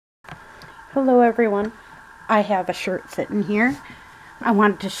Hello everyone. I have a shirt sitting here. I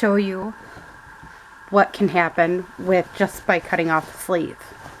wanted to show you what can happen with just by cutting off the sleeve.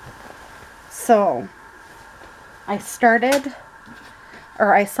 So I saw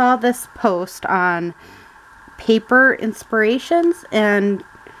this post on paper inspirations and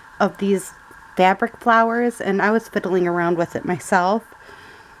of these fabric flowers, and I was fiddling around with it myself.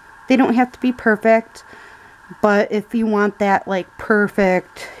 They don't have to be perfect, but if you want that like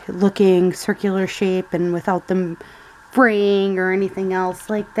perfect looking circular shape and without them fraying or anything else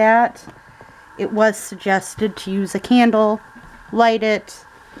like that, it was suggested to use a candle, light it,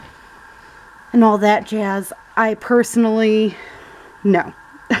 and all that jazz. I personally, no.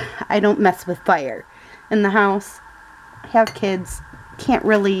 I don't mess with fire in the house. I have kids, can't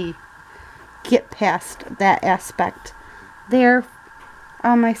really get past that aspect there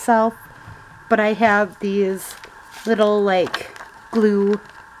on myself. But I have these little like glue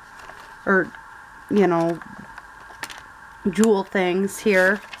or, you know, jewel things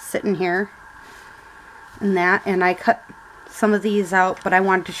here, sitting here and that, and I cut some of these out, but I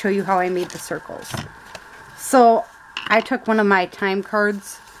wanted to show you how I made the circles. So I took one of my time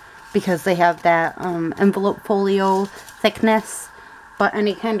cards because they have that envelope folio thickness, but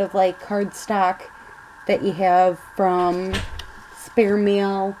any kind of like cardstock that you have from spare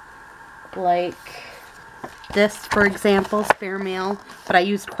mail, like this for example, spare mail, but I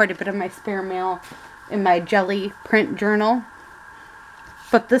used quite a bit of my spare mail in my jelly print journal,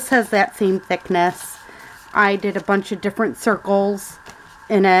 but this has that same thickness. I did a bunch of different circles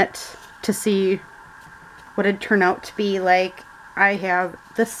in it to see what it'd turn out to be like. I have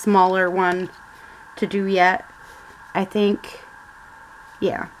this smaller one to do yet, I think.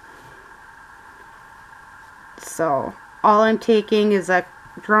 Yeah. So all I'm taking is a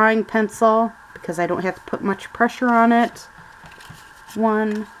drawing pencil because I don't have to put much pressure on it.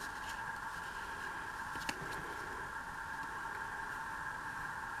 One.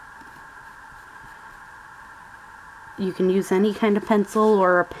 You can use any kind of pencil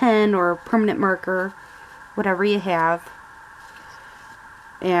or a pen or a permanent marker, whatever you have,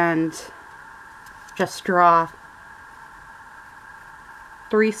 and just draw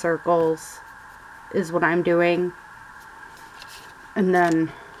 3 circles is what I'm doing, and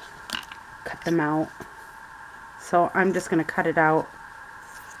then cut them out. So I'm just going to cut it out,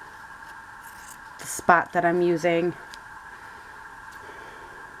 the spot that I'm using.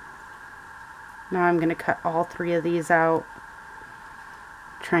 Now I'm going to cut all 3 of these out,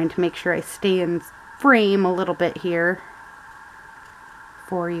 trying to make sure I stay in frame a little bit here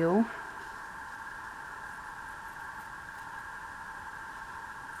for you.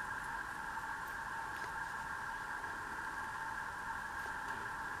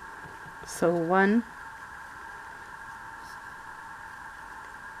 So 1,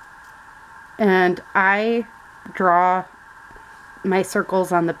 and I draw my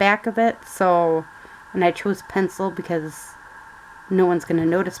circles on the back of it, so, and I chose pencil because no one's going to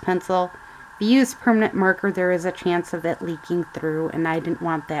notice pencil. If you use permanent marker, there is a chance of it leaking through, and I didn't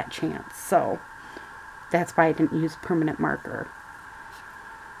want that chance, so that's why I didn't use permanent marker.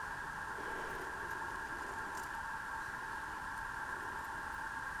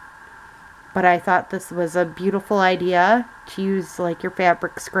 But I thought this was a beautiful idea to use like your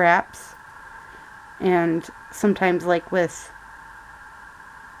fabric scraps, and sometimes like with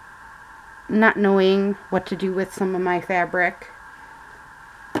not knowing what to do with some of my fabric,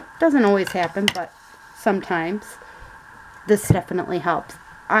 doesn't always happen, but sometimes this definitely helps.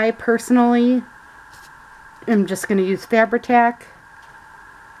 I personally am just going to use Fabri-Tac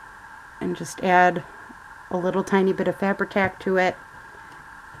and just add a little tiny bit of Fabri-Tac to it,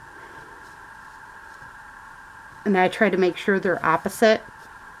 and I try to make sure they're opposite.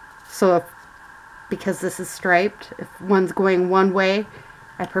 So because this is striped, if one's going one way,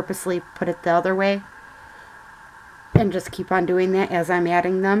 I purposely put it the other way, and just keep on doing that as I'm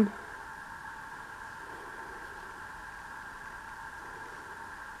adding them.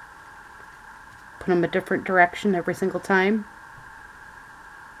 Put them a different direction every single time.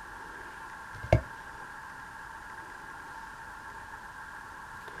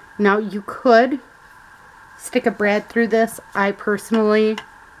 Now you could stick a brad through this. I personally,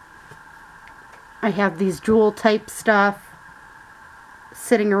 I have these jewel type stuff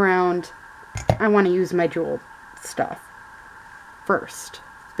sitting around. I want to use my jewel stuff first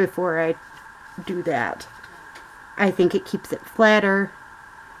before I do that. I think it keeps it flatter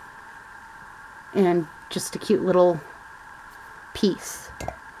and just a cute little piece.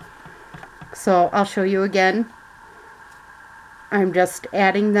 So I'll show you again. I'm just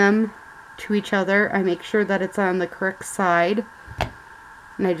adding them to each other. I make sure that it's on the correct side.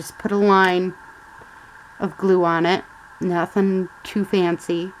 And I just put a line of glue on it. Nothing too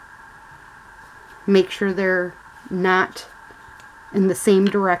fancy. Make sure they're not in the same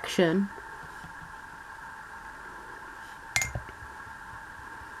direction.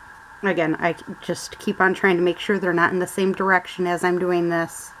 Again, I just keep on trying to make sure they're not in the same direction as I'm doing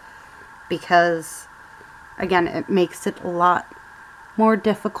this, because again, it makes it a lot more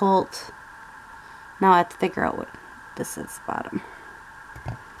difficult. Now I have to figure out what this is, bottom,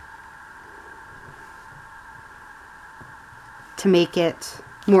 to make it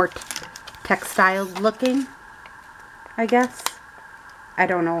more textile looking, I guess. I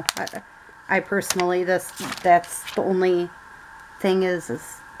don't know. I personally, that's the only thing is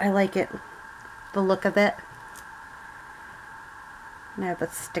I like it, the look of it. And I have a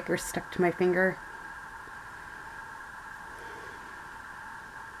sticker stuck to my finger.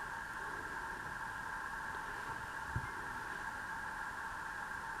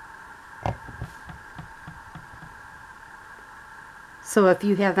 So if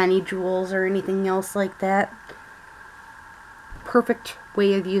you have any jewels or anything else like that, perfect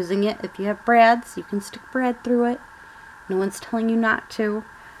way of using it. If you have brads, you can stick brad through it. No one's telling you not to.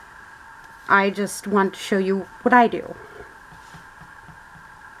 I just want to show you what I do.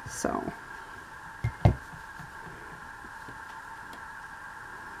 So.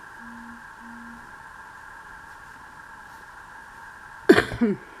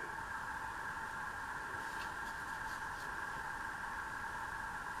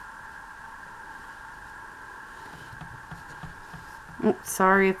 Oh,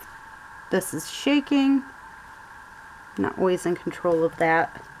 sorry if this is shaking. I'm not always in control of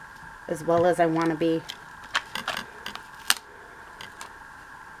that as well as I want to be.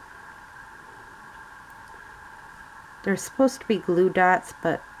 There's supposed to be glue dots,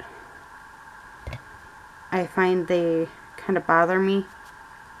 but I find they kind of bother me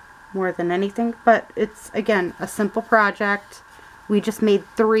more than anything. But it's, again, a simple project. We just made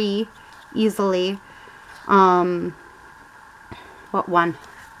 3 easily. What one?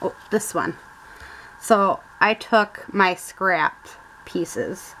 Oh, this one. So I took my scrapped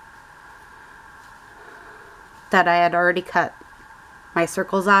pieces that I had already cut my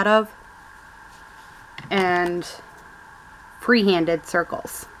circles out of and free-handed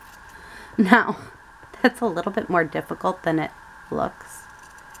circles. Now, that's a little bit more difficult than it looks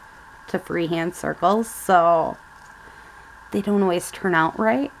to freehand circles, so they don't always turn out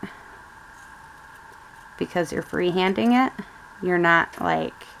right because you're freehanding it. You're not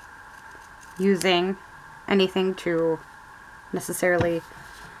like using anything to necessarily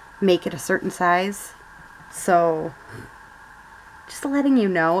make it a certain size. So just letting you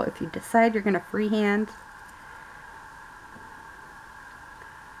know, if you decide you're going to freehand,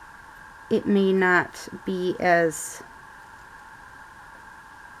 it may not be as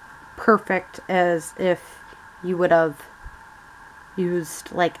perfect as if you would have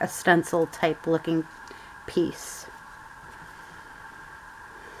used like a stencil type looking piece.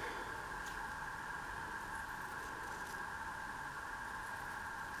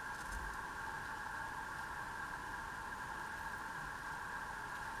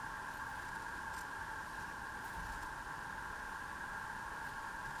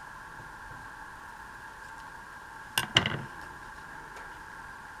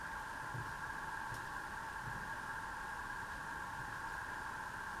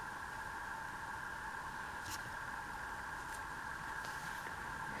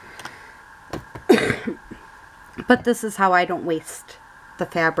 But this is how I don't waste the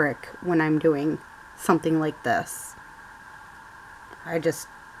fabric when I'm doing something like this. I just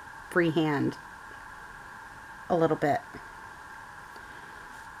freehand a little bit.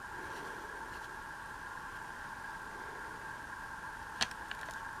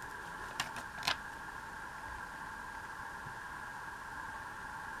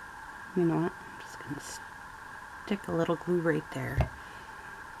 You know what? I'm just going to stick a little glue right there.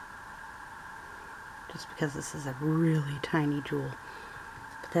 Just because this is a really tiny jewel.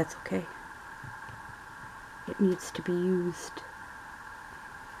 But that's okay. It needs to be used.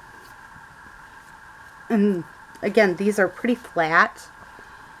 And again, these are pretty flat.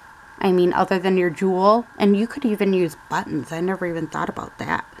 I mean, other than your jewel. And you could even use buttons. I never even thought about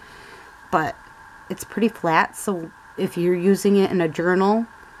that. But it's pretty flat, so if you're using it in a journal,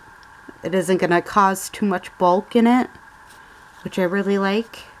 it isn't going to cause too much bulk in it, which I really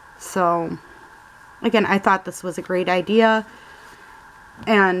like. So again, I thought this was a great idea,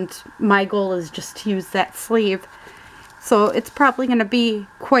 and my goal is just to use that sleeve. So it's probably going to be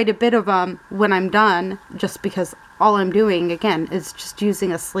quite a bit of them when I'm done, just because all I'm doing, again, is just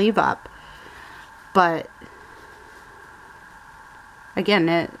using a sleeve up. But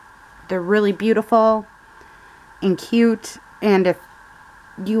again, they're really beautiful and cute. And if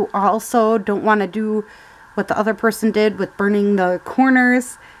you also don't want to do what the other person did with burning the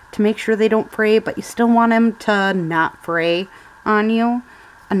corners to make sure they don't fray, but you still want them to not fray on you,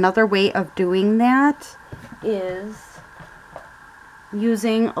 another way of doing that is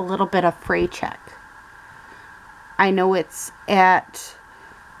using a little bit of fray check. I know it's at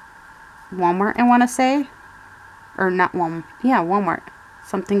Walmart, I want to say, or not Walmart, yeah, Walmart.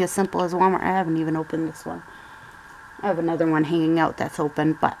 Something as simple as Walmart. I haven't even opened this one. I have another one hanging out that's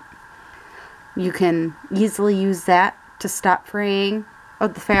open, but you can easily use that to stop fraying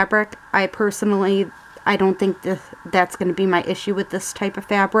of the fabric. I personally, I don't think that's going to be my issue with this type of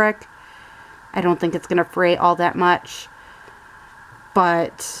fabric. I don't think it's going to fray all that much,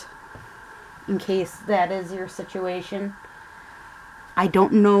 but in case that is your situation, I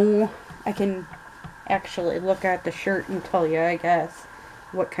don't know. I can actually look at the shirt and tell you, I guess,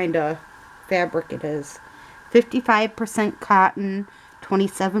 what kind of fabric it is. 55% cotton,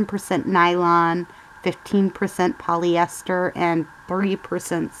 27% nylon, 15% polyester, and 3%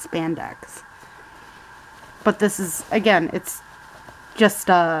 spandex. But this is, again, it's just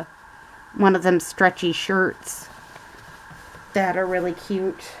one of them stretchy shirts that are really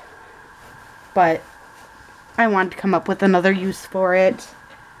cute. But I wanted to come up with another use for it.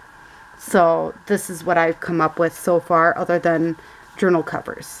 So this is what I've come up with so far, other than journal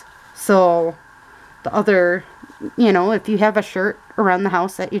covers. So the other, you know, if you have a shirt around the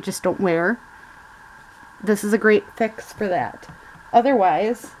house that you just don't wear, this is a great fix for that.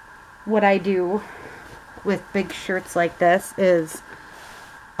 Otherwise, what I do with big shirts like this is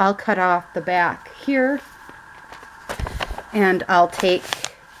I'll cut off the back here, and I'll take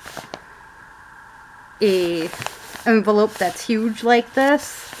a envelope that's huge like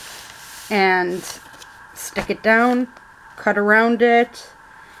this and stick it down, cut around it,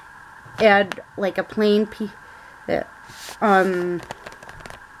 add like a plain piece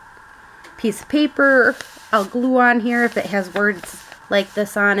of paper. I'll glue on here if it has words like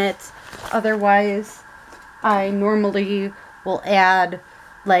this on it. Otherwise, I normally will add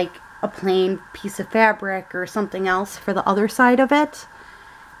like a plain piece of fabric or something else for the other side of it,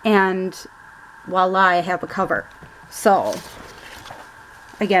 and voila, I have a cover. So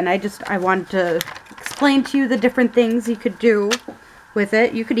again, I wanted to explain to you the different things you could do with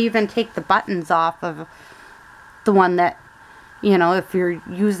it. You could even take the buttons off of the one that, you know, if you're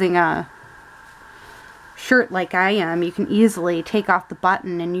using a shirt like I am, you can easily take off the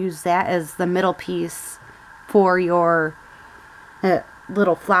button and use that as the middle piece for your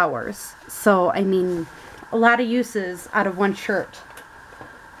little flowers. So, I mean, a lot of uses out of one shirt.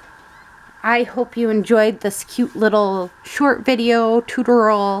 I hope you enjoyed this cute little short video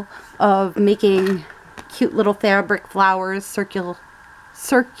tutorial of making cute little fabric flowers, circular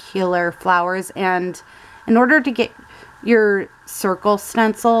flowers. And in order to get your circle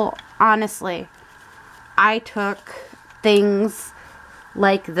stencil, honestly, I took things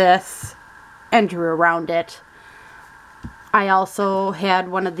like this and drew around it. I also had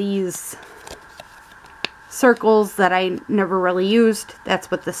one of these circles that I never really used. That's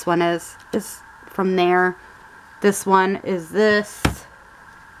what this one is from there. This one is this.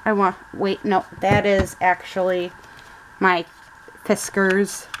 Wait, no, that is actually my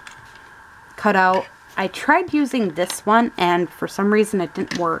Fiskars cutout. I tried using this one, and for some reason it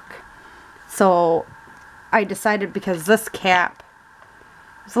didn't work. So I decided, because this cap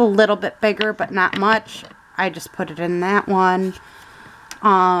is a little bit bigger, but not much, I just put it in that one.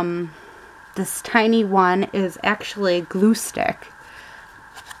 This tiny one is actually a glue stick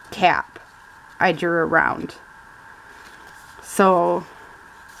cap I drew around. So,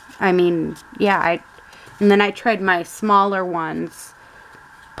 I mean, yeah, and then I tried my smaller ones,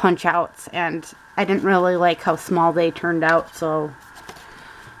 punch outs, and I didn't really like how small they turned out, so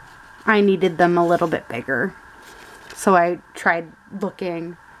I needed them a little bit bigger. So I tried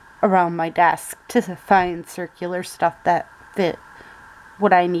looking around my desk to find circular stuff that fit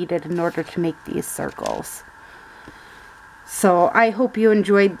what I needed in order to make these circles. So I hope you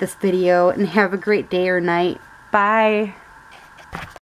enjoyed this video, and have a great day or night. Bye!